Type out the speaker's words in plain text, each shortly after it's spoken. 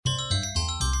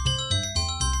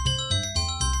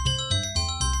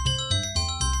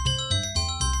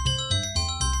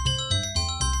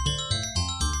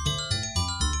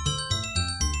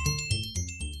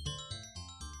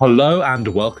Hello and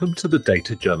welcome to the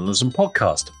Data Journalism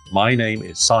Podcast. My name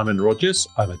is Simon Rogers.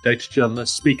 I'm a data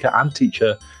journalist, speaker and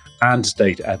teacher and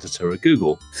data editor at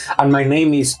Google. And my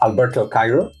name is Alberto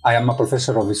Cairo. I am a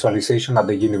professor of visualization at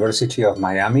the University of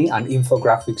Miami, an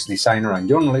infographics designer and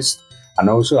journalist, and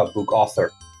also a book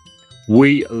author.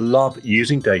 We love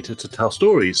using data to tell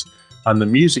stories, and the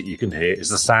music you can hear is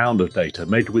the sound of data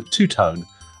made with two-tone,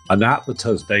 an app that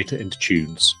turns data into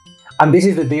tunes. And this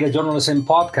is the Data Journalism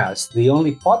Podcast, the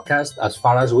only podcast, as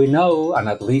far as we know, and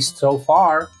at least so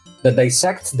far, that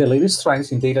dissects the latest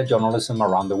trends in data journalism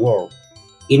around the world.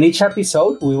 In each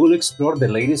episode, we will explore the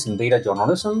latest in data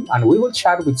journalism, and we will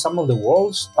chat with some of the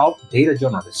world's top data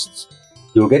journalists.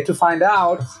 You'll get to find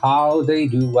out how they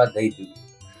do what they do.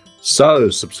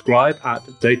 So subscribe at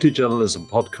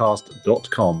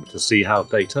datajournalismpodcast.com to see how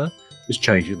data is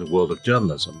changing the world of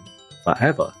journalism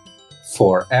forever.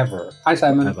 Forever. Hi,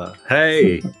 Simon. Forever.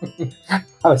 Hey.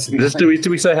 Do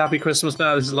we say Happy Christmas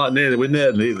now? This is like we're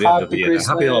near the end of the year.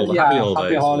 Happy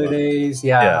holidays.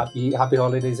 Happy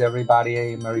holidays,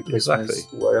 everybody. Merry Christmas,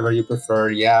 exactly. Wherever you prefer.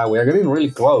 Yeah, we are getting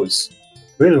really close.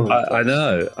 Really close. I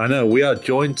know. We are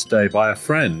joined today by a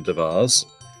friend of ours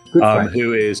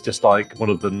who is just like one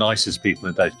of the nicest people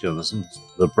in data journalism,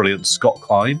 the brilliant Scott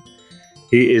Klein.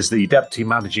 He is the deputy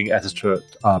managing editor at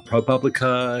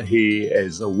ProPublica. He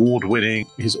is award-winning.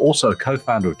 He's also a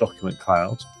co-founder of Document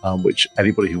Cloud, which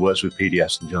anybody who works with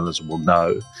PDFs in journalism will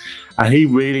know. And he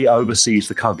really oversees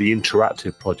the kind of the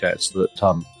interactive projects that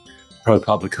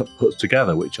ProPublica puts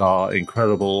together, which are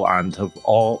incredible and have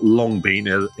all long been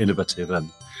innovative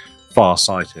and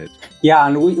far-sighted. Yeah,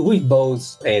 and we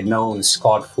both known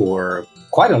Scott for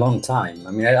quite a long time.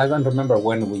 I mean, I don't remember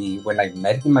when I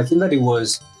met him. I think that it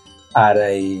was at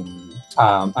a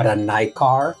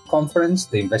NICAR conference,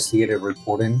 the Investigative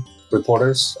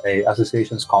Reporters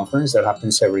Association's conference that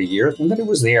happens every year. I think that it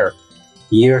was there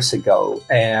years ago.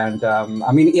 And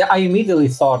I immediately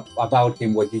thought about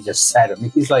him, what you just said. I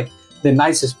mean, he's like the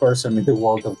nicest person in the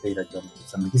world of data journalism.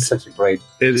 I mean, he's such a great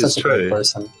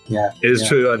person. Yeah, it is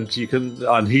true. And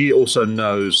he also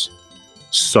knows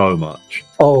so much.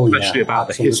 Especially about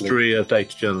the history of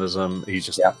data journalism. He's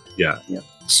just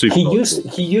super he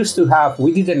used to have,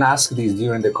 we didn't ask this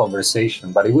during the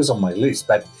conversation, but it was on my list,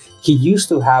 but he used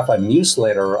to have a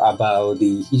newsletter about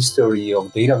the history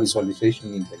of data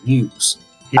visualization in the news.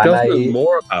 He does know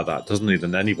more about that, doesn't he,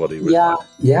 than anybody? Really.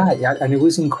 Yeah. And it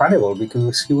was incredible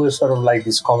because he was sort of like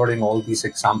discovering all these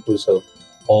examples of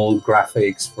old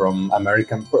graphics from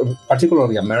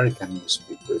particularly American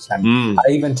newspapers. And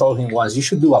I even told him once, you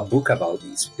should do a book about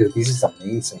this because this is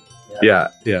amazing. Yeah.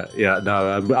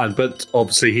 No, but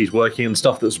obviously he's working on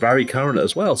stuff that's very current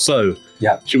as well. So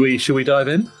should we dive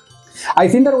in? I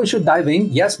think that we should dive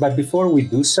in, yes. But before we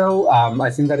do so,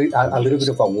 I think that a little bit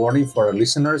of a warning for our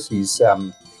listeners is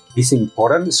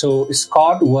important. So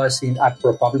Scott was at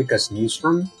ProPublica's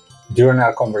newsroom during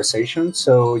our conversation,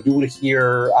 so you will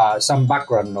hear some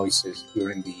background noises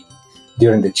during the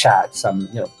chat. Some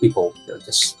people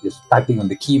just typing on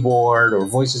the keyboard or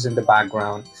voices in the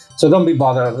background. So don't be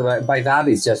bothered by that.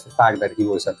 It's just the fact that he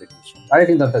was at the newsroom. I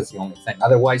think that's the only thing.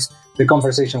 Otherwise, the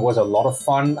conversation was a lot of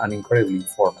fun and incredibly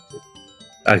informative.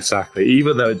 Exactly.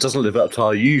 Even though it doesn't live up to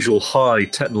our usual high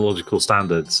technological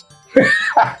standards.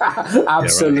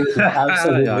 Absolutely.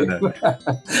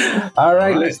 All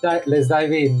right. Let's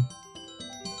dive in.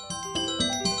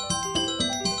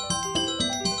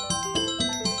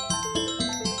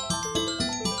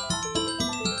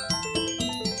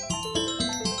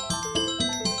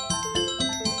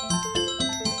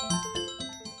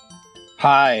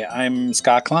 Hi, I'm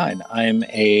Scott Klein. I'm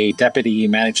a deputy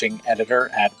managing editor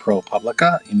at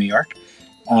ProPublica in New York.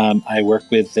 I work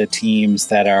with the teams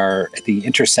that are at the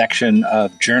intersection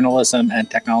of journalism and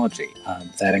technology.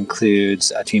 That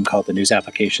includes a team called the News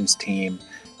Applications team,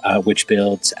 which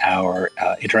builds our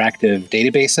interactive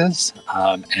databases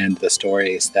and the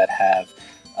stories that have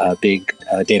big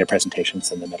data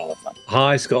presentations in the middle of them.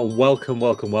 Hi, Scott.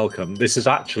 Welcome. This is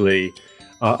actually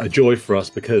a joy for us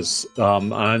because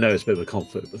I know it's a bit of a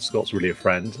conflict, but Scott's really a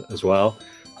friend as well,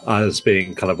 as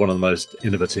being kind of one of the most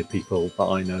innovative people that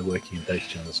I know working in data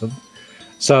journalism.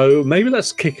 So maybe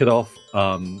let's kick it off,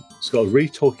 Scott, really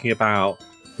talking about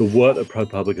the work that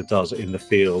ProPublica does in the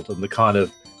field and the kind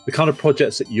of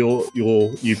projects that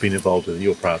you've been involved in and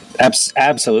you're proud of.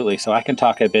 Absolutely. So I can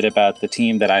talk a bit about the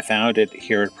team that I founded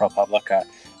here at ProPublica.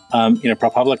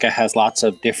 ProPublica has lots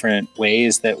of different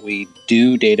ways that we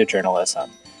do data journalism,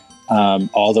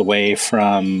 all the way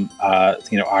from,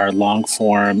 our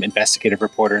long-form investigative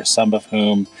reporters, some of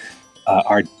whom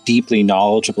are deeply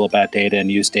knowledgeable about data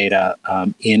and use data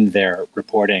in their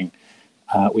reporting,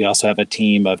 We also have a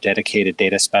team of dedicated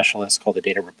data specialists called the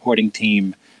data reporting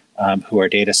team, who are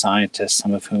data scientists,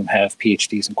 some of whom have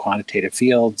PhDs in quantitative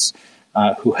fields,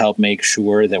 who help make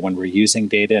sure that when we're using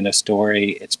data in a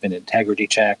story, it's been integrity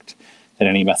checked, that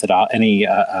any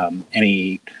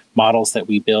models that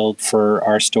we build for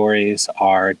our stories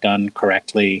are done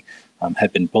correctly,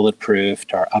 have been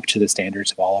bulletproofed, are up to the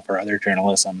standards of all of our other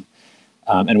journalism.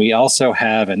 And we also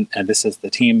have, and this is the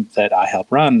team that I help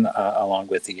run, along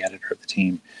with the editor of the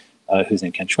team, who's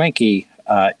named Ken Schwenke,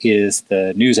 is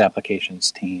the news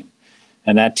applications team.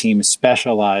 And that team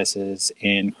specializes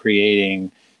in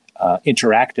creating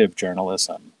interactive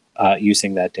journalism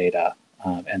using that data.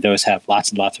 And those have lots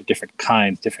and lots of different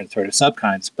kinds, different sort of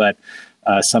subkinds, but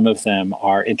some of them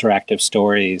are interactive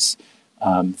stories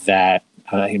that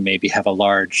maybe have a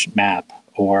large map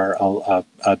or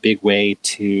a big way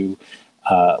to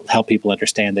help people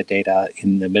understand the data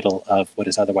in the middle of what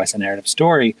is otherwise a narrative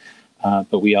story.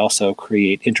 But we also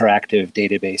create interactive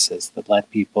databases that let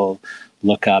people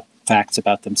look up facts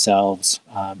about themselves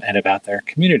and about their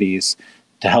communities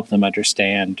to help them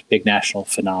understand big national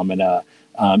phenomena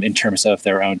in terms of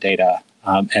their own data,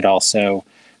 and also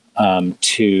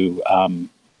to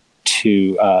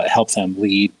help them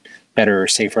lead better,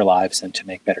 safer lives and to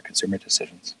make better consumer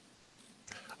decisions.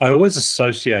 I always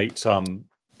associate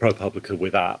ProPublica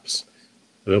with apps.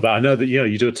 But I know that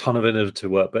you do a ton of innovative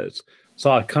work, but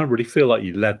so I kind of really feel like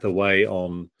you led the way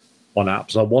on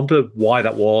apps. I wonder why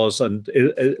that was, and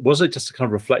was it just a kind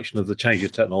of reflection of the change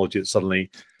of technology that suddenly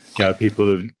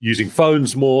people are using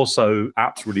phones more, so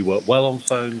apps really work well on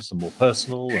phones and more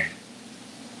personal?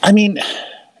 I mean,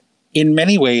 in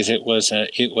many ways, it was an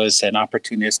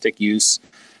opportunistic use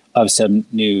of some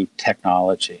new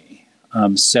technology.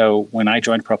 So when I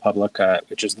joined ProPublica,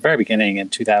 which was the very beginning in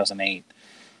 2008,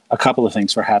 a couple of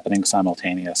things were happening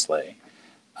simultaneously.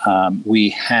 We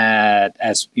had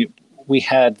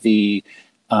the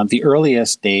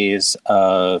earliest days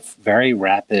of very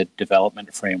rapid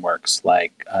development frameworks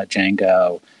like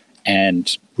Django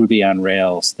and Ruby on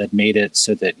Rails that made it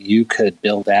so that you could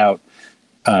build out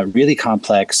really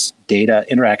complex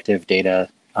interactive data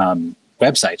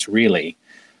websites, really,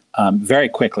 very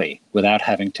quickly without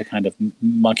having to kind of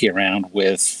monkey around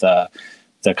with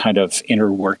the kind of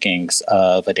inner workings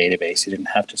of a database. You didn't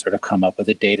have to sort of come up with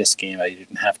a data schema. You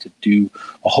didn't have to do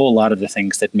a whole lot of the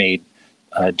things that made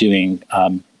doing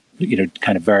kind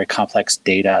of very complex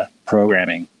data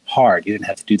programming hard. You didn't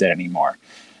have to do that anymore.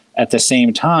 At the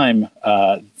same time,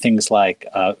 things like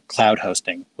cloud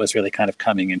hosting was really kind of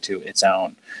coming into its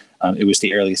own. It was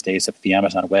the earliest days of the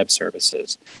Amazon Web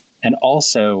Services. And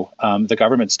also, the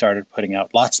government started putting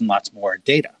out lots and lots more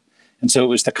data. And so it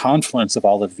was the confluence of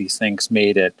all of these things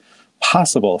made it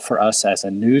possible for us as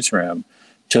a newsroom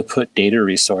to put data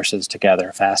resources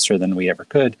together faster than we ever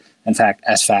could. In fact,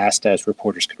 as fast as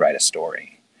reporters could write a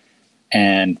story.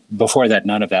 And before that,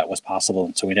 none of that was possible.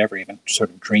 And so we never even sort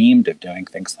of dreamed of doing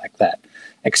things like that,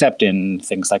 except in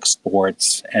things like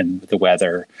sports and the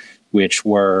weather, which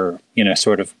were,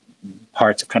 sort of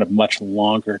parts of kind of much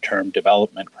longer term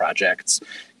development projects,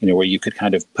 where you could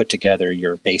kind of put together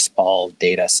your baseball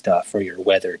data stuff or your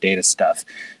weather data stuff,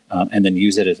 and then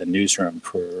use it as a newsroom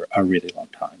for a really long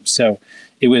time. So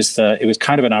it was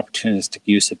kind of an opportunistic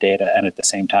use of data, and at the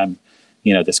same time,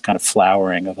 this kind of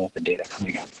flowering of open data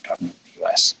coming out of the government of the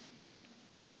US.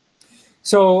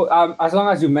 So as long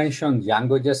as you mentioned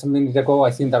Django just a minute ago,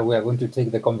 I think that we are going to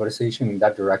take the conversation in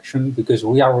that direction, because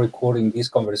we are recording this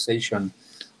conversation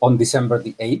on December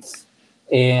the 8th,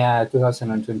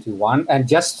 2021. And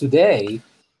just today,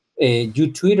 you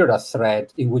tweeted a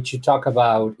thread in which you talk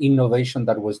about innovation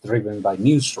that was driven by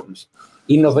newsrooms.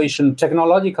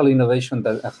 Technological innovation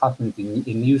that happened in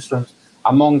newsrooms.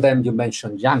 Among them, you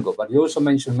mentioned Django, but you also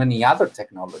mentioned many other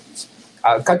technologies.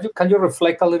 Can you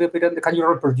reflect a little bit on can you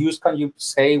reproduce, can you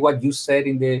say what you said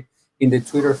in the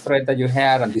Twitter thread that you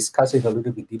had and discuss it a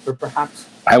little bit deeper, perhaps?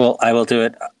 I will do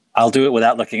it. I'll do it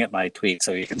without looking at my tweet,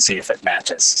 so you can see if it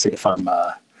matches. See if I'm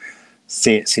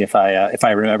see if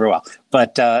I remember well.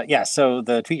 But so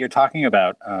the tweet you're talking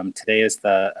about today is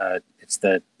it's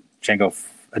the Django.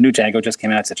 A new Django just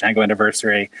came out. It's a Django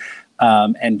anniversary,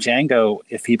 and Django,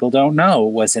 if people don't know,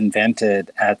 was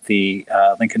invented at the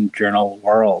Lincoln Journal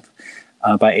World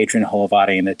by Adrian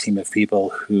Holovati and a team of people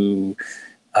who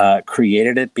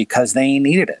created it because they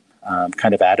needed it.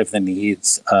 Kind of out of the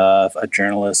needs of a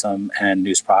journalism and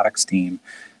news products team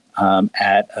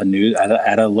at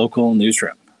a local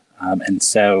newsroom, and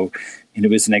so it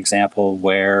was an example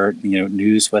where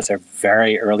news was a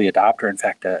very early adopter. In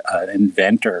fact, an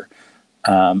inventor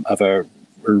of a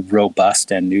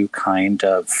robust and new kind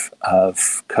of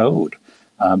code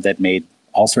that made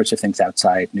all sorts of things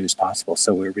outside news possible.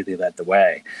 So we really led the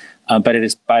way. But it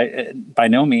is by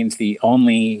no means the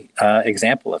only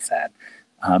example of that.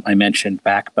 I mentioned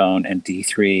Backbone and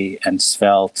D3 and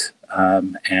Svelte,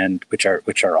 and which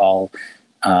are all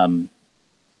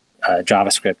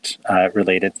JavaScript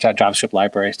related JavaScript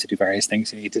libraries to do various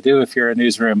things you need to do if you're a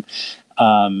newsroom.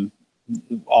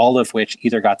 All of which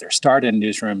either got their start in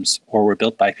newsrooms or were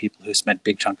built by people who spent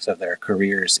big chunks of their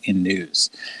careers in news.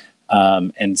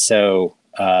 So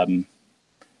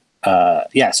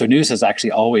news has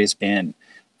actually always been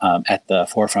at the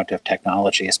forefront of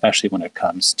technology, especially when it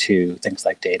comes to things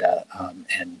like data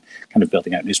and kind of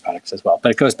building out news products as well.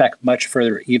 But it goes back much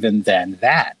further even than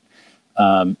that.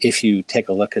 If you take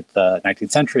a look at the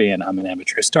 19th century, and I'm an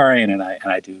amateur historian, and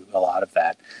I do a lot of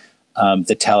that,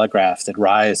 the telegraph, the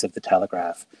rise of the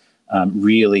telegraph,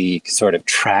 really sort of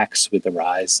tracks with the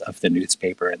rise of the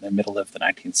newspaper in the middle of the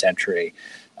 19th century.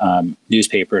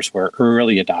 Newspapers were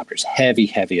early adopters, heavy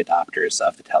adopters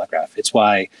of the telegraph. It's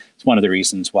one of the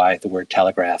reasons why the word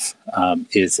telegraph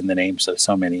is in the names of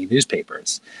so many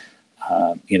newspapers.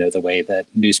 The way that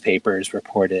newspapers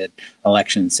reported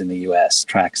elections in the U.S.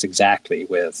 tracks exactly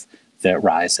with the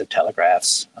rise of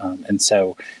telegraphs.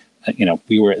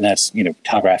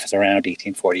 Telegraph is around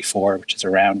 1844, which is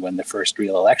around when the first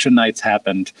real election nights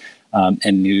happened.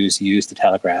 And news used the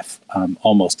telegraph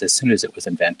almost as soon as it was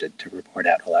invented to report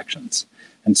out elections.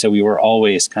 And so we were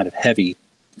always kind of heavily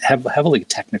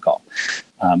technical,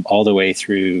 all the way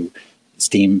through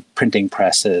steam printing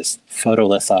presses,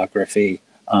 photolithography,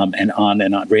 and on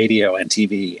radio and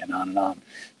TV and on and on.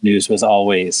 News was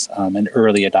always an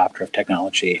early adopter of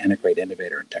technology and a great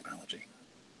innovator in technology.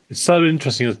 It's so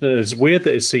interesting. It's weird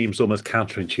that it seems almost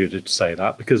counterintuitive to say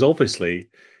that, because obviously,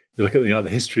 you look at the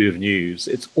history of news,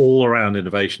 it's all around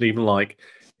innovation. Even like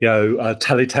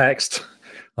teletext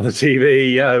on the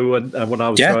TV. And when I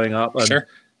was growing up, and sure.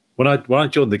 when I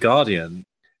joined the Guardian,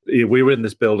 we were in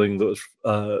this building that was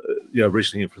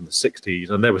originally from the 60s,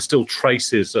 and there were still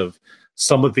traces of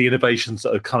some of the innovations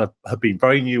that have been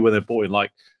very new when they're brought in,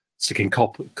 like sticking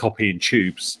copy in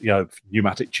tubes,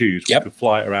 pneumatic tubes, which could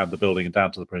fly around the building and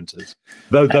down to the printers.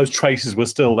 Those traces were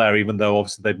still there, even though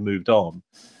obviously they'd moved on.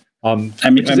 When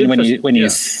you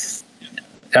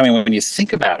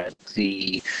think about it,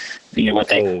 the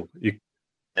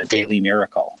daily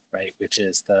miracle, right, which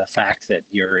is the fact that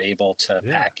you're able to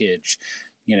package,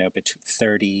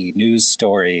 30 news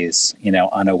stories,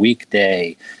 on a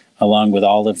weekday, along with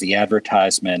all of the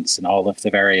advertisements and all of the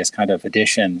various kind of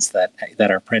editions that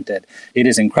are printed. It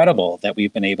is incredible that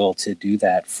we've been able to do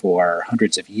that for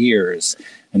hundreds of years.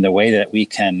 And the way that we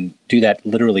can do that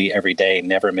literally every day,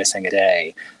 never missing a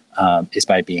day, is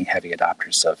by being heavy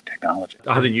adopters of technology.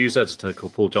 I had a news editor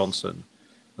called Paul Johnson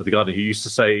of The Guardian who used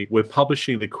to say, we're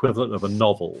publishing the equivalent of a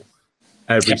novel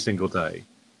every single day.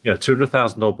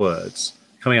 200,000 odd words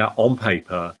coming out on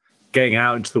paper, getting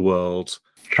out into the world,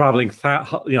 traveling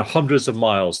hundreds of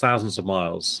miles, thousands of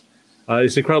miles.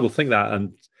 It's incredible to think that.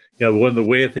 And one of the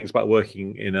weird things about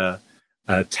working in a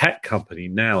tech company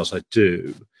now, as I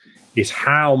do, is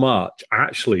how much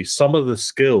actually some of the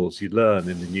skills you learn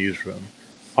in the newsroom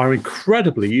are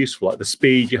incredibly useful, like the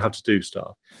speed you have to do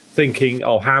stuff, thinking,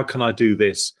 how can I do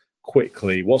this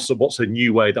quickly? What's a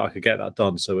new way that I could get that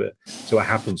done so it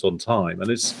happens on time?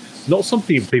 And it's not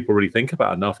something people really think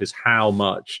about enough, is how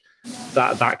much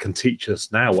that can teach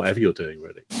us now, whatever you're doing,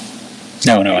 really.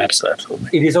 No, absolutely.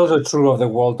 It is also true of the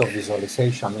world of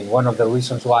visualization. I mean, one of the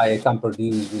reasons why I can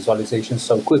produce visualization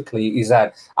so quickly is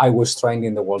that I was trained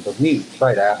in the world of news,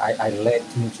 right? I led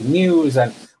into news,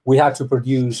 and we had to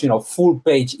produce,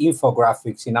 full-page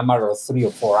infographics in a matter of 3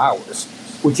 or 4 hours,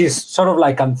 which is sort of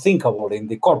like unthinkable in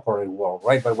the corporate world,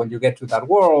 right? But when you get to that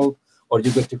world, or you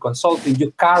get to consulting,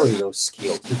 you carry those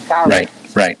skills. You carry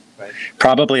right.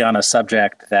 Probably on a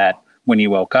subject that when you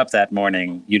woke up that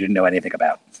morning, you didn't know anything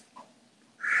about.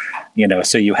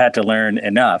 So you had to learn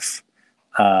enough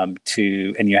and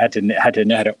you had to know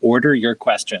how to order your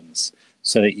questions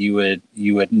so that you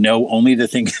would know only the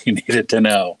things you needed to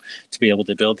know to be able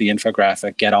to build the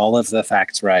infographic, get all of the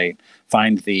facts right,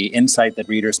 find the insight that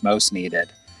readers most needed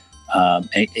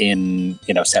in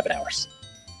 7 hours,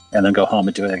 and then go home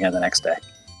and do it again the next day.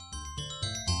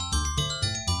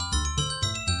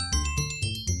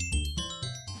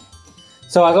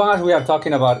 So as long as we are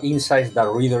talking about insights that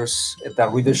readers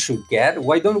should get,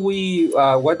 why don't we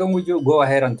go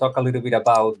ahead and talk a little bit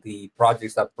about the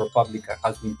projects that ProPublica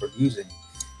has been producing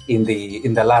in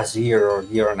the last year or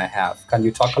year and a half? Can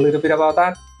you talk a little bit about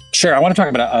that? Sure. I want to talk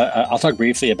about. I'll talk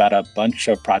briefly about a bunch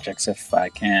of projects if I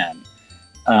can.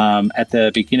 At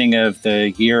the beginning of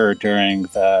the year, during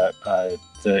the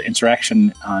the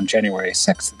insurrection on January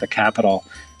 6th at the Capitol,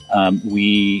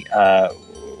 we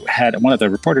had one of the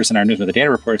reporters in our newsroom, the data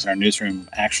reporters in our newsroom,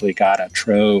 actually got a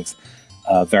trove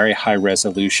of very high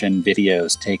resolution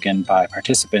videos taken by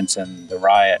participants in the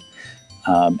riot.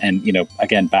 And,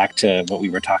 again, back to what we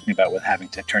were talking about with having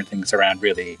to turn things around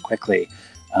really quickly.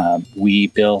 We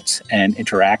built an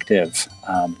interactive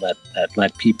that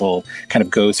let people kind of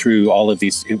go through all of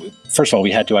these. First of all,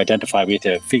 we had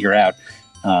to figure out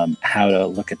how to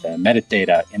look at the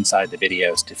metadata inside the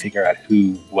videos to figure out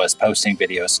who was posting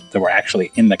videos that were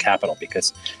actually in the Capitol,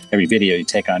 because every video you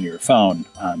take on your phone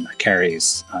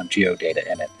carries geodata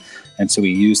in it. And so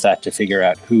we used that to figure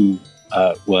out who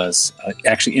was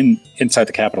actually inside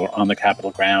the Capitol, on the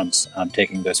Capitol grounds,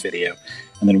 taking those video.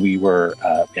 And then we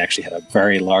actually had a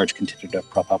very large contingent of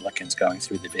ProPublicans going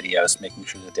through the videos, making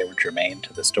sure that they were germane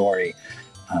to the story.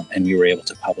 And we were able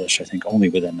to publish, I think, only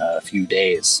within a few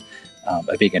days,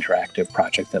 a big interactive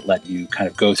project that let you kind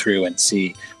of go through and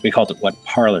see. We called it What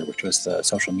Parler, which was the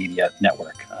social media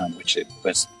network, which it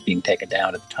was being taken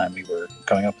down at the time we were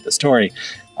going up with the story.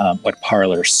 What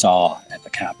Parler saw at the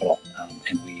Capitol,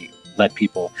 and we let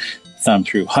people thumb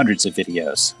through hundreds of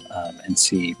videos and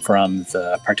see from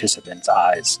the participants'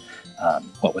 eyes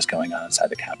what was going on inside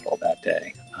the Capitol that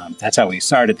day. That's how we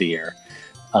started the year.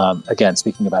 Again,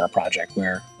 speaking about a project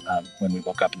where when we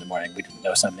woke up in the morning, we didn't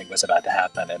know something was about to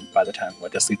happen. And by the time we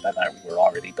went to sleep that night, we were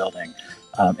already building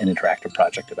an interactive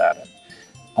project about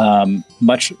it.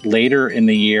 Much later in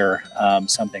the year,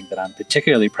 something that I'm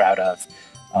particularly proud of,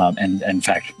 and in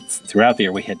fact, throughout the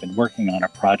year, we had been working on a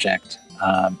project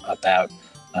about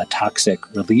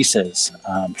toxic releases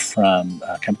from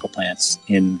chemical plants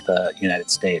in the United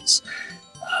States.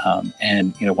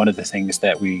 And one of the things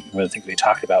we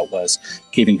talked about was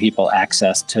giving people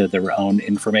access to their own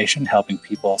information, helping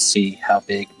people see how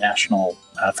big national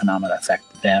phenomena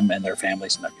affect them and their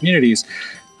families and their communities.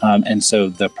 And so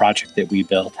the project that we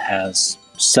built has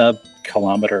square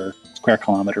kilometer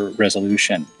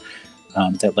resolution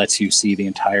that lets you see the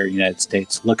entire United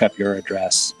States, look up your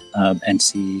address, and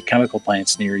see chemical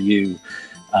plants near you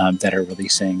that are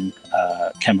releasing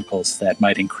chemicals that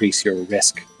might increase your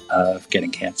risk of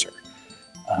getting cancer.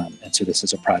 And so this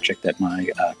is a project that my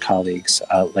colleagues,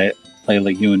 Layla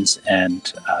Younes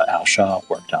and Al Shaw,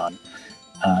 worked on.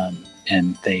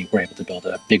 And they were able to build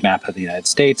a big map of the United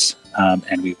States.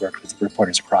 And we worked with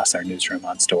reporters across our newsroom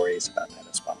on stories about that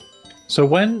as well. So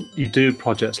when you do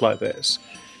projects like this,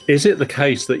 is it the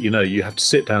case that, you have to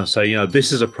sit down and say,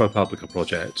 this is a ProPublica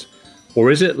project?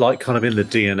 Or is it like kind of in the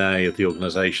DNA of the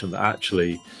organization that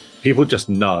actually people just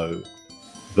know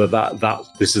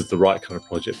that this is the right kind of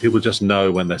project? People just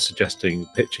know when they're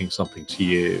pitching something to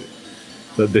you,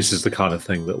 that this is the kind of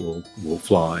thing that will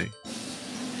fly?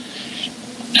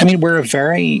 I mean, we're a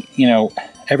very,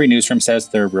 every newsroom says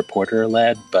they're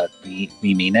reporter-led, but we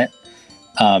mean it.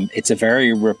 It's a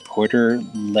very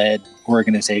reporter-led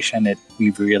organization. We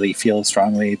really feel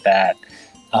strongly that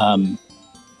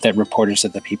that reporters are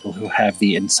the people who have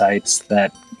the insights,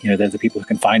 that they're the people who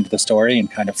can find the story and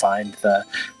kind of find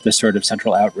the sort of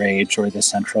central outrage or the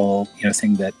central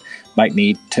thing that might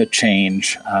need to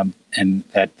change, and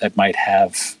that might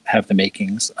have the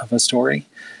makings of a story.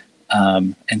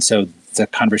 And so the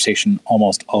conversation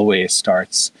almost always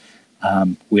starts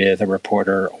with a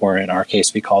reporter, or in our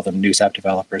case, we call them news app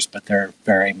developers, but they're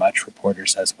very much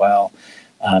reporters as well.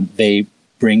 They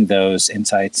bring those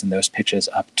insights and those pitches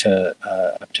up to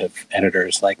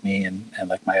editors like me and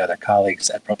like my other colleagues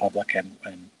at ProPublica,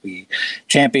 and we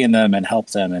champion them and help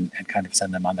them and kind of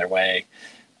send them on their way.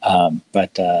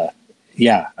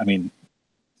 Yeah, I mean,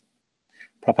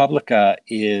 ProPublica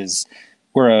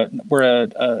we're a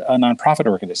nonprofit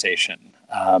organization.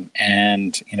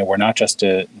 And we're not just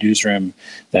a newsroom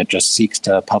that just seeks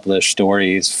to publish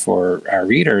stories for our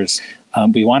readers.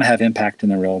 We want to have impact in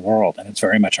the real world, and it's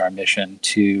very much our mission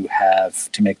to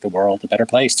make the world a better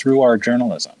place through our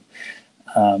journalism.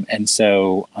 And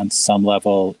so, on some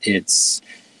level, it's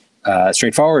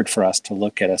straightforward for us to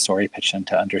look at a story pitch and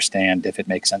to understand if it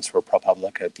makes sense for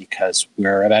ProPublica, because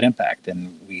we're about impact,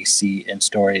 and we see in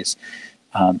stories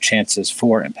chances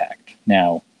for impact.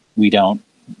 Now, we don't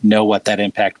know what that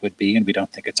impact would be, and we don't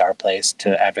think it's our place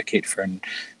to advocate for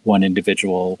one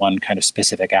individual, one kind of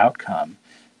specific outcome.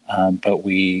 But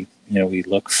we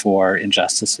look for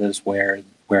injustices where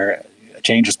a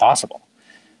change is possible.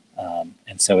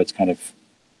 And so it's kind of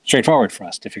straightforward for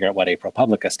us to figure out what a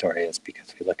ProPublica story is,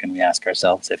 because we look and we ask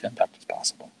ourselves if impact is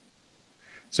possible.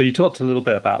 So you talked a little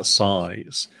bit about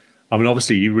size. I mean,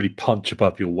 obviously, you really punch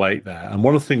above your weight there. And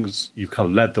one of the things you've kind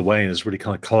of led the way in is really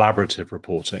kind of collaborative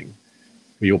reporting.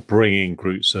 where you're bringing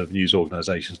groups of news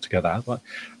organizations together.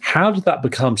 How did that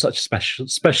become such a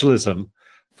specialism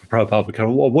for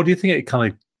ProPublica? What do you think it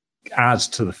kind of adds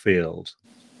to the field?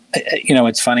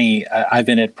 It's funny. I've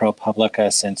been at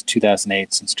ProPublica since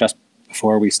 2008, since just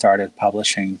before we started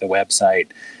publishing the website.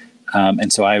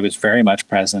 And so I was very much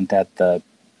present at the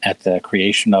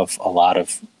creation of a lot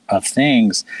of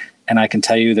things. And I can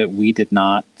tell you that we did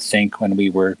not think, when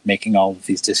we were making all of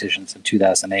these decisions in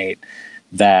 2008,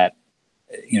 that,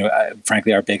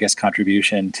 frankly, our biggest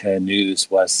contribution to news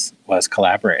was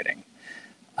collaborating.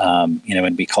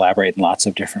 And we collaborate in lots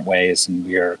of different ways, and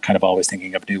we are kind of always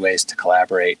thinking of new ways to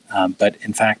collaborate. But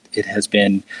in fact, it has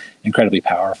been incredibly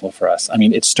powerful for us. I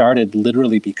mean, it started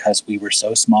literally because we were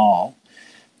so small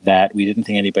that we didn't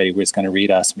think anybody was going to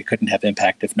read us. We couldn't have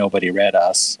impact if nobody read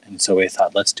us. And so we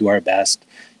thought, let's do our best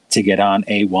to get on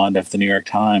A1 of the New York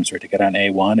Times, or to get on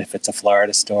A1 if it's a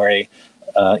Florida story,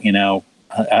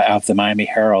 of the Miami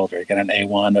Herald, or get an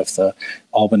A1 of the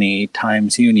Albany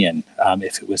Times Union,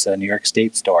 if it was a New York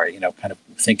State story, kind of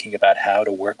thinking about how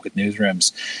to work with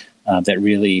newsrooms that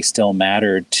really still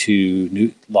mattered to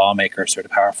new lawmakers, sort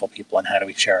of powerful people, and how do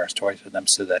we share our stories with them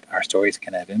so that our stories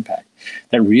can have impact.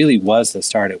 That really was the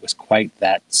start. It was quite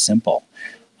that simple.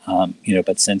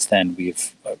 But since then,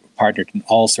 we've partnered in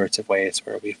all sorts of ways,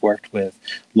 where we've worked with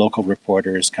local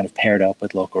reporters, kind of paired up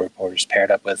with local reporters,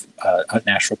 paired up with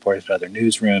national reporters at other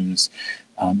newsrooms.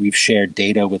 We've shared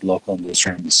data with local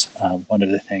newsrooms. One of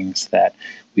the things that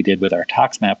we did with our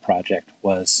ToxMap project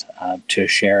was to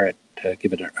share it, to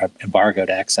give it embargoed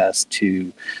access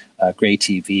to Gray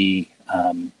TV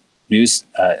news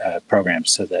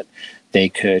programs, so that they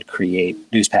could create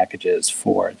news packages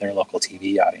for their local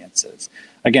TV audiences.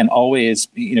 Again, always,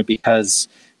 because,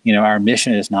 our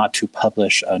mission is not to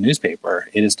publish a newspaper,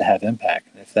 it is to have impact.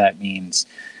 And if that means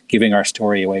giving our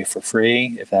story away for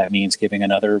free, if that means giving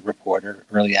another reporter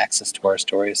early access to our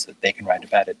stories that they can write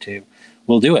about it too,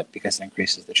 we'll do it, because it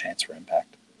increases the chance for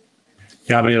impact.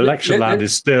 Yeah, I mean, Electionland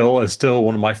is still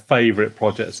one of my favorite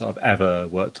projects I've ever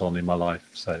worked on in my life.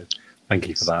 So thank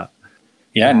you for that.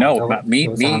 Yeah, me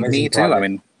too. I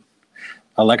mean,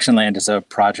 Electionland is a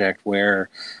project where,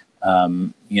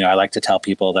 I like to tell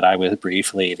people that I was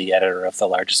briefly the editor of the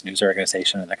largest news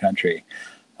organization in the country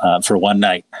for one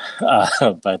night.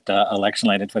 But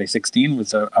Electionland in 2016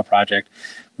 was a project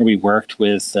where we worked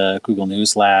with Google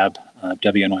News Lab,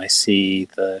 WNYC,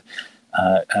 the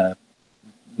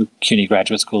CUNY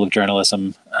Graduate School of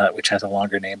Journalism, which has a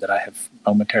longer name that I have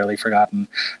momentarily forgotten,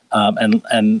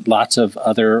 and lots of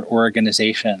other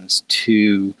organizations,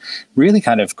 to really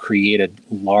kind of create a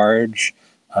large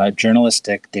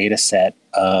journalistic data set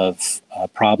of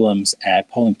problems at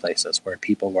polling places where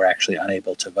people were actually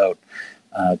unable to vote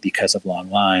because of long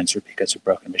lines, or because of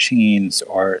broken machines,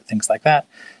 or things like that,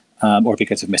 or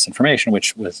because of misinformation,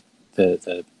 which was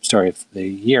the story of the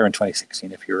year in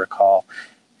 2016, if you recall.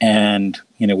 And,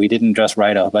 we didn't just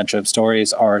write a bunch of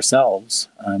stories ourselves.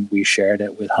 We shared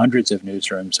it with hundreds of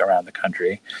newsrooms around the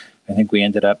country. I think we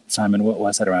ended up, Simon, what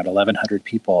was it, around 1,100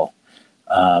 people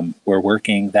were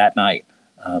working that night,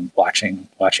 watching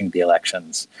the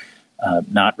elections,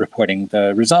 not reporting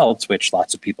the results, which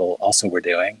lots of people also were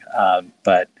doing,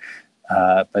 but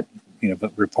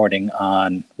reporting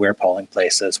on where polling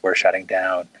places were shutting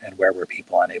down and where were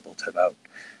people unable to vote.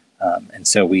 And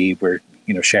so we were,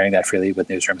 sharing that freely with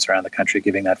newsrooms around the country,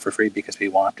 giving that for free, because we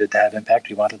wanted to have impact.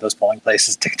 We wanted those polling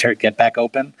places to get back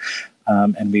open.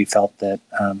 And we felt that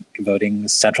voting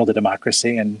is central to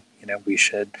democracy, and, we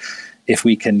should, if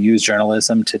we can use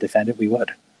journalism to defend it, we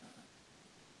would.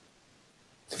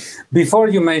 Before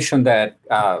you mentioned that,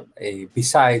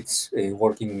 besides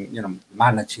working,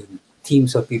 managing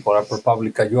teams of people at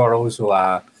ProPublica, you are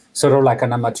also sort of like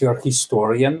an amateur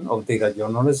historian of data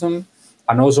journalism,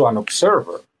 and also an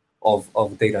observer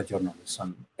of data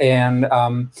journalism. And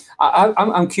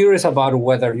I'm curious about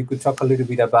whether you could talk a little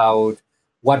bit about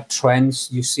what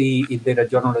trends you see in data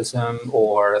journalism,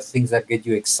 or things that get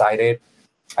you excited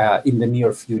in the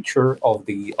near future of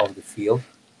the field.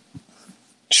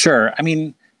 Sure. I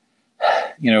mean,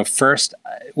 first,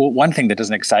 one thing that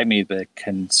doesn't excite me but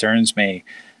concerns me,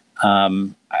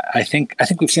 I think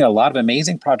we've seen a lot of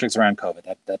amazing projects around COVID.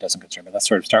 That doesn't concern me. Let's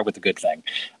sort of start with the good thing.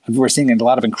 We're seeing a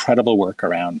lot of incredible work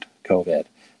around COVID,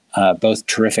 both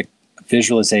terrific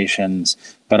visualizations,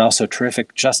 but also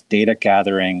terrific just data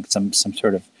gathering, some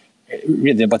sort of,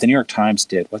 really what the New York Times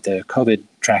did, what the COVID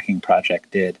tracking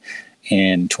project did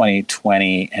in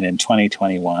 2020 and in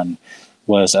 2021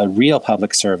 was a real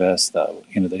public service. Though,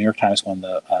 the New York Times won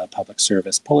the public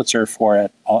service Pulitzer for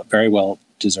it, very well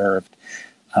deserved.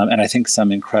 And I think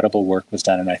some incredible work was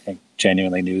done, and I think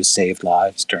genuinely news saved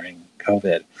lives during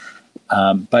COVID.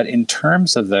 But in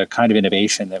terms of the kind of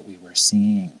innovation that we were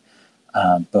seeing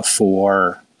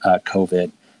before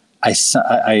COVID,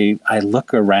 I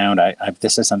look around.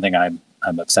 This is something I'm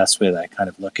obsessed with. I kind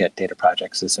of look at data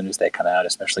projects as soon as they come out,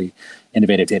 especially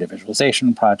innovative data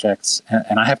visualization projects.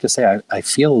 And I have to say, I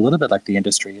feel a little bit like the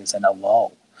industry is in a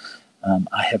lull.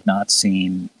 I have not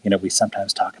seen, we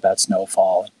sometimes talk about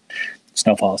snowfall.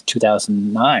 Snowfall is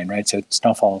 2009, right? So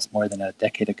snowfall is more than a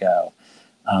decade ago.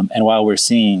 And while we're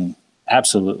seeing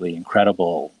absolutely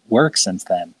incredible work since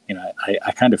then,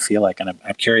 I kind of feel like, and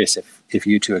I'm curious if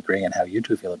you two agree and how you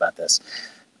two feel about this.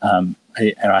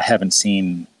 I haven't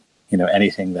seen,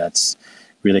 anything that's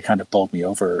really kind of bowled me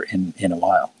over in a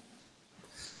while.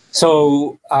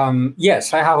 So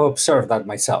yes, I have observed that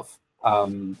myself.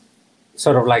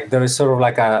 Sort of like there is sort of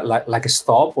like a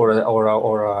stop or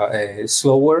a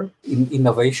slower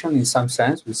innovation in some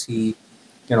sense. We see,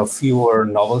 fewer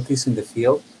novelties in the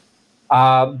field.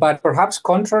 But perhaps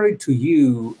contrary to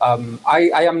you,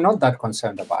 I am not that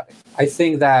concerned about it. I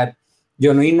think that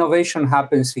innovation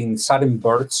happens in sudden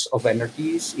bursts of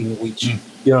energies in which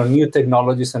new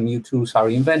technologies and new tools are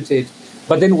invented.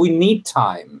 But then we need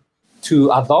time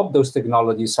to adopt those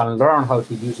technologies and learn how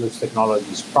to use those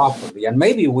technologies properly. And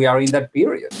maybe we are in that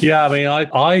period. Yeah, I mean,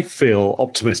 I feel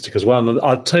optimistic as well. And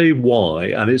I'll tell you why.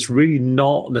 And it's really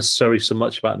not necessarily so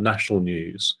much about national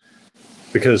news,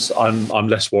 because I'm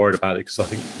less worried about it because I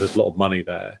think there's a lot of money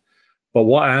there. But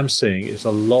what I am seeing is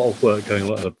a lot of work going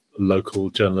on at a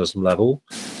local journalism level.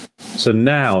 So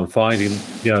now I'm finding,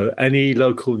 any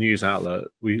local news outlet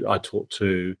I talk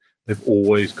to, they've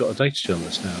always got a data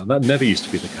journalist now. And that never used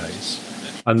to be the case.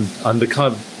 And the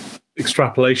kind of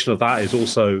extrapolation of that is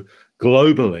also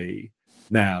globally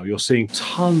now. You're seeing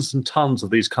tons and tons of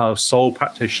these kind of sole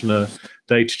practitioner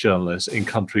data journalists in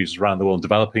countries around the world,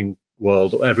 developing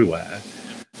world, everywhere,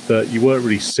 that you weren't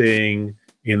really seeing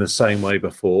in the same way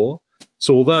before.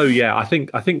 So although, yeah, I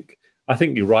think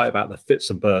you're right about the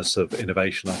fits and bursts of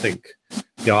innovation. I think,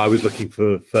 I was looking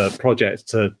for projects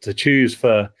to choose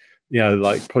for,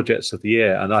 like projects of the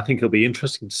year. And I think it'll be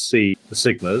interesting to see the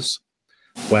Sigmas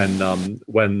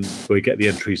when we get the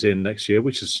entries in next year,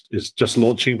 which is just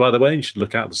launching, by the way. You should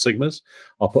look out for Sigmas.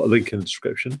 I'll put a link in the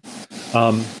description.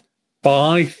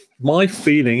 But my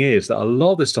feeling is that a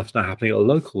lot of this stuff is now happening at a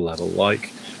local level.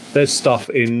 Like there's stuff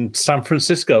in San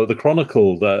Francisco, the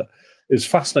Chronicle, that is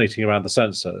fascinating around the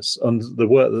census, and the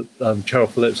work that Cheryl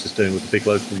Phillips is doing with the big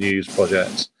local news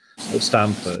project at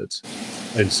Stanford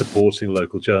in supporting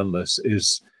local journalists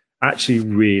is actually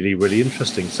really, really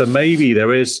interesting. So maybe it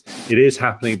is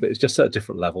happening, but it's just at a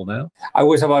different level now. I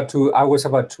was about to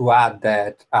add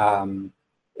that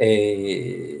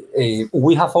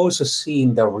we have also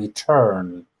seen the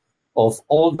return of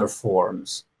older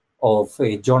forms of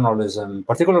journalism,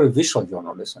 particularly visual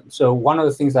journalism. So one of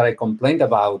the things that I complained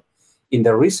about in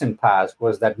the recent past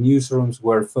was that newsrooms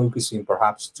were focusing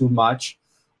perhaps too much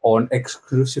on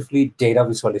exclusively data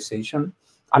visualization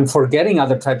and forgetting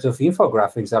other types of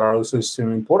infographics that are also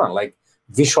extremely important, like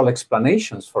visual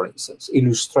explanations, for instance,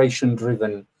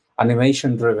 illustration-driven,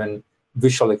 animation-driven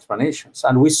visual explanations.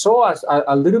 And we saw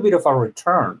a little bit of a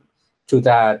return to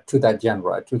that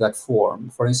genre, to that form.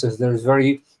 For instance, there's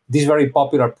this very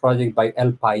popular project by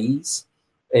El País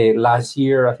last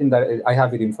year. I think that I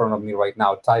have it in front of me right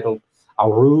now, titled "A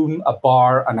Room, a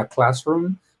Bar, and a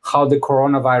Classroom: How the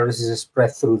Coronavirus is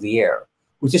Spread Through the Air,"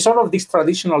 which is sort of this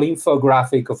traditional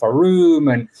infographic of a room,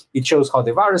 and it shows how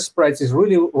the virus spreads. It's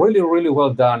really, really, really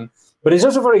well done, but it's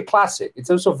also very classic. It's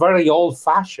also very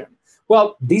old-fashioned.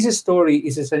 Well, this story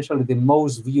is essentially the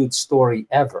most viewed story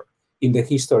ever in the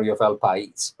history of El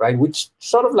País, right? Which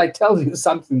sort of like tells you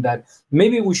something that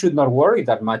maybe we should not worry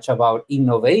that much about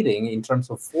innovating in terms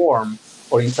of form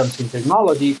or in terms of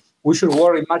technology. We should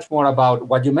worry much more about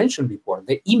what you mentioned before,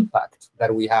 the impact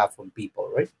that we have on people,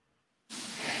 right?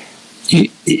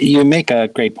 You make a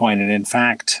great point, and in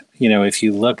fact, if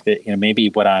you look at, maybe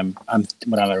what I'm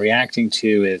reacting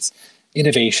to is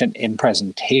innovation in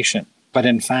presentation, but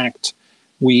in fact,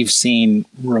 we've seen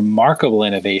remarkable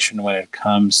innovation when it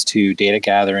comes to data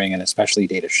gathering and especially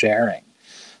data sharing.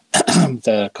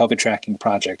 The COVID tracking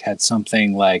project had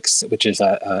something like, which is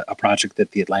a project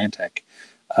that The Atlantic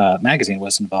magazine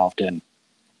was involved in,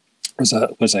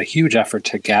 was a huge effort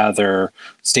to gather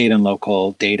state and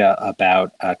local data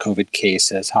about COVID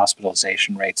cases,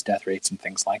 hospitalization rates, death rates, and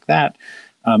things like that,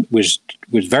 which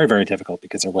was very, very difficult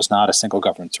because there was not a single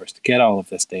government source to get all of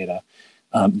this data.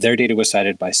 Their data was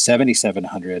cited by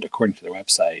 7,700, according to their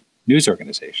website, news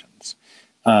organizations.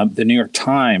 The New York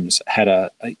Times had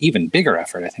a even bigger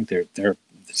effort. I think there are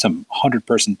some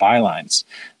 100-person bylines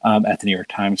at the New York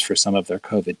Times for some of their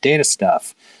COVID data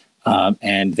stuff.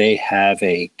 And they have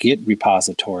a Git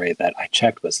repository that I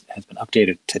checked has been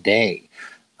updated today,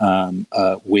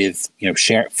 with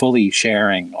fully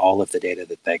sharing all of the data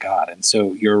that they got. And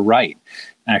so you're right.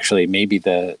 Actually, maybe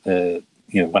the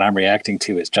what I'm reacting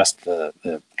to is just the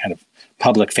kind of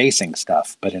public facing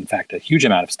stuff, but in fact, a huge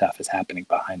amount of stuff is happening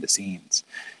behind the scenes.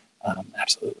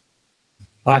 Absolutely.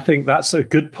 I think that's a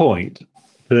good point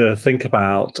to think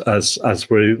about as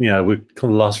we're kind of the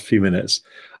last few minutes.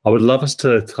 I would love us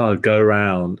to kind of go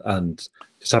around and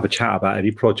just have a chat about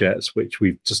any projects which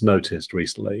we've just noticed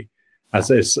recently.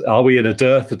 Are we in a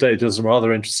dearth of data? There's some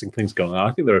rather interesting things going on.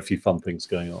 I think there are a few fun things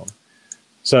going on.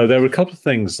 So there were a couple of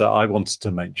things that I wanted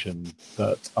to mention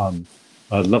that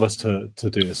I'd love us to do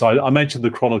this. I mentioned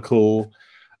the Chronicle.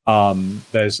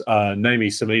 There's Naomi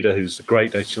Samida, who's a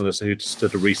great data journalist, who just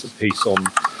did a recent piece on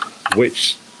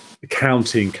which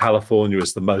county in California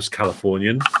is the most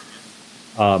Californian,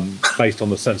 based on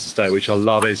the census data, which I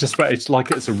love. It's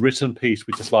a written piece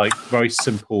with just like very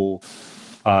simple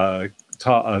kind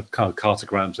of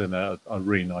cartograms in there. A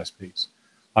really nice piece.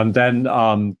 And then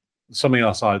something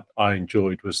else I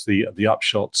enjoyed was the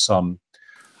upshots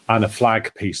and a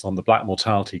flag piece on the Black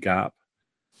mortality gap.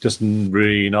 Just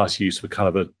really nice use for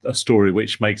kind of a story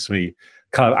which makes me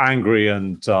kind of angry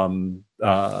and kind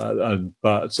of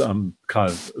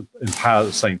empowered at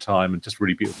the same time, and just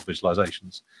really beautiful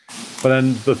visualizations. But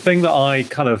then the thing that I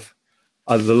kind of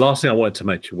the last thing I wanted to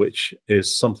mention, which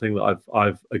is something that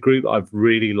a group that I've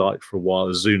really liked for a while,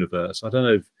 is Zooniverse. I don't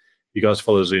know if you guys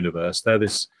follow Zooniverse. They're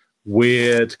this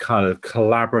weird kind of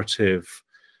collaborative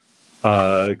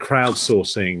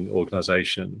crowdsourcing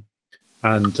organization.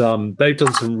 And they've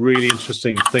done some really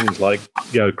interesting things, like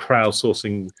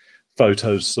crowdsourcing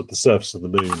photos of the surface of the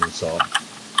moon and so on.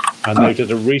 And they did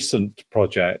a recent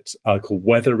project called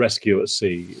Weather Rescue at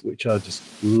Sea, which I just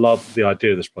love the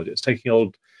idea of this project. It's taking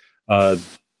old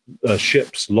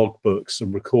ships' logbooks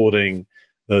and recording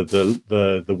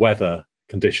the weather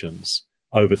conditions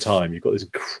over time. You've got this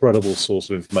incredible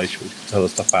source of information which can tell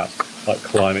us stuff about like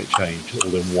climate change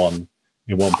all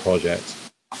in one project.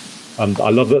 And I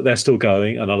love that they're still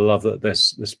going, and I love that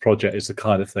this project is the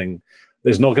kind of thing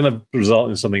that's not going to result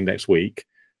in something next week,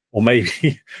 or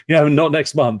maybe not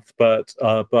next month, but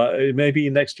maybe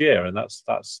next year, and that's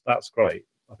great,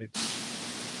 I think.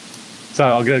 So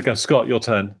I'm going to go, Scott, your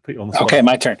turn. Put you on the spot. Okay,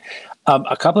 my turn.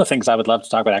 A couple of things I would love to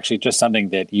talk about, actually, just something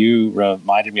that you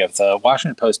reminded me of. The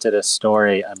Washington Post did a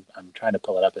story. I'm trying to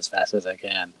pull it up as fast as I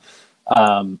can.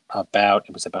 It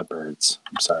was about birds.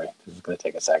 I'm sorry, this is going to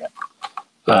take a second.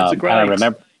 Birds are great. I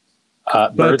remember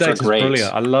bird data is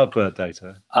brilliant. I love bird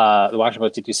data. The Washington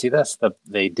Post, did you see this?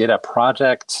 They did a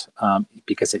project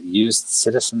because it used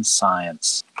citizen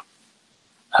science.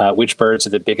 Which birds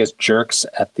are the biggest jerks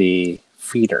at the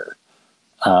feeder?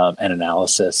 An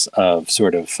analysis of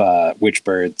sort of which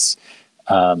birds,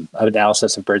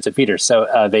 analysis of birds at feeders.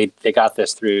 So they got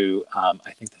this through,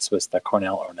 I think this was the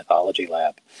Cornell Ornithology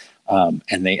Lab.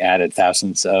 And they added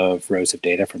thousands of rows of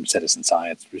data from citizen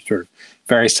science, which were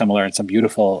very similar, and some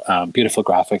beautiful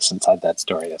graphics inside that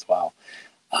story as well.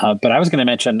 But I was going to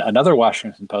mention another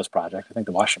Washington Post project. I think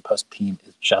the Washington Post team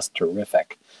is just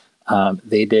terrific.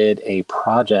 They did a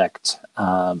project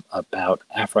about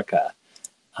Africa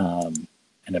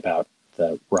and about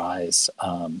the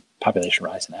population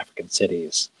rise in African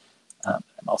cities. I'm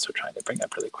also trying to bring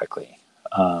up really quickly.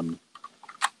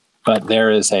 But there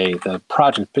is the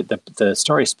project, the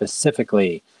story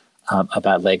specifically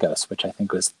about Lagos, which I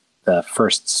think was the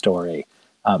first story,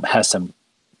 has some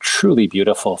truly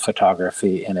beautiful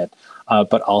photography in it,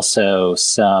 but also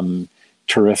some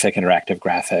terrific interactive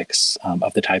graphics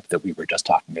of the type that we were just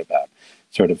talking about,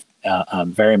 sort of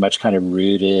very much kind of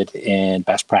rooted in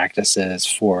best practices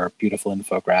for beautiful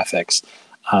infographics,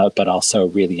 but also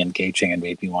really engaging and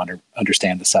made me want to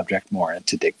understand the subject more and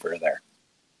to dig further.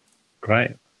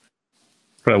 Great.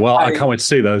 Well, I can't wait to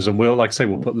see those, and we'll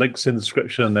put links in the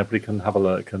description, and everybody can have a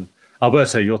look. And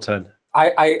Alberto, your turn.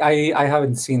 I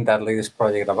haven't seen that latest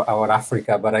project about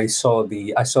Africa, but I saw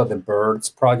the birds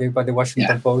project by the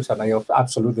Washington Post, and I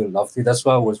absolutely loved it as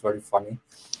well. It was very funny,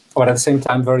 but at the same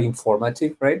time very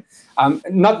informative, right?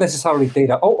 Not necessarily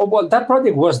data. Oh, well, that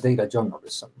project was data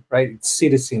journalism, right? It's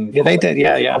citizen. Yeah, they did.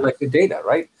 Yeah. Like the data,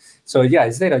 right? So yeah,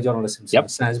 it's data journalism in some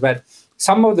sense, but.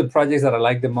 Some of the projects that I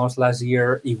liked the most last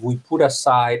year, if we put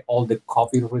aside all the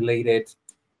COVID-related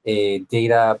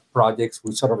data projects,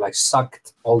 we sort of like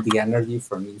sucked all the energy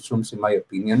from newsrooms, in my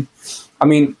opinion. I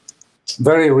mean,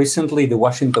 very recently, the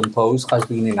Washington Post has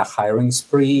been in a hiring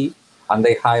spree, and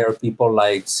they hire people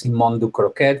like Simón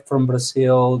Ducroquet from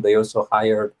Brazil. They also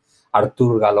hired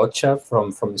Artur Galocha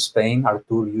from Spain.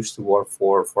 Artur used to work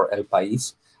for El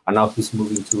País. and now he's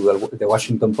moving to the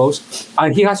Washington Post.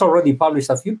 And he has already published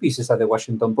a few pieces at the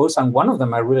Washington Post, and one of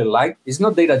them I really like. It's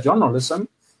not data journalism.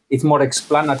 It's more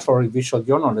explanatory visual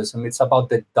journalism. It's about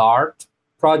the DART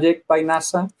project by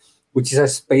NASA, which is a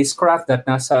spacecraft that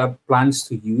NASA plans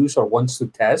to use or wants to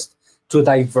test to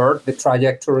divert the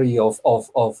trajectory of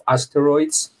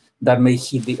asteroids that may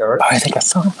hit the Earth. Oh, I think I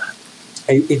saw that.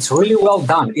 It's really well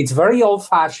done. It's very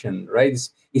old-fashioned, right?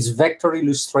 It's vector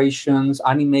illustrations,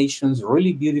 animations,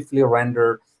 really beautifully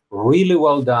rendered, really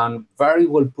well done, very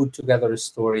well put together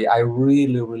story. I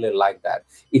really, really like that.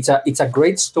 It's a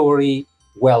great story,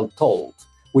 well told,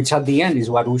 which at the end is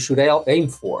what we should aim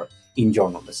for in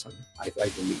journalism, I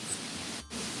believe.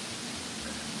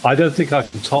 I don't think I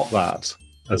can top that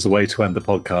as a way to end the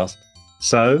podcast.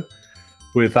 So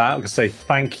with that, I'm going to say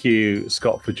thank you,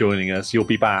 Scott, for joining us. You'll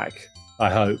be back, I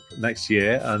hope, next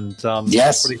year. And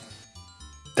yes.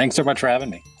 Thanks so much for having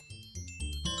me.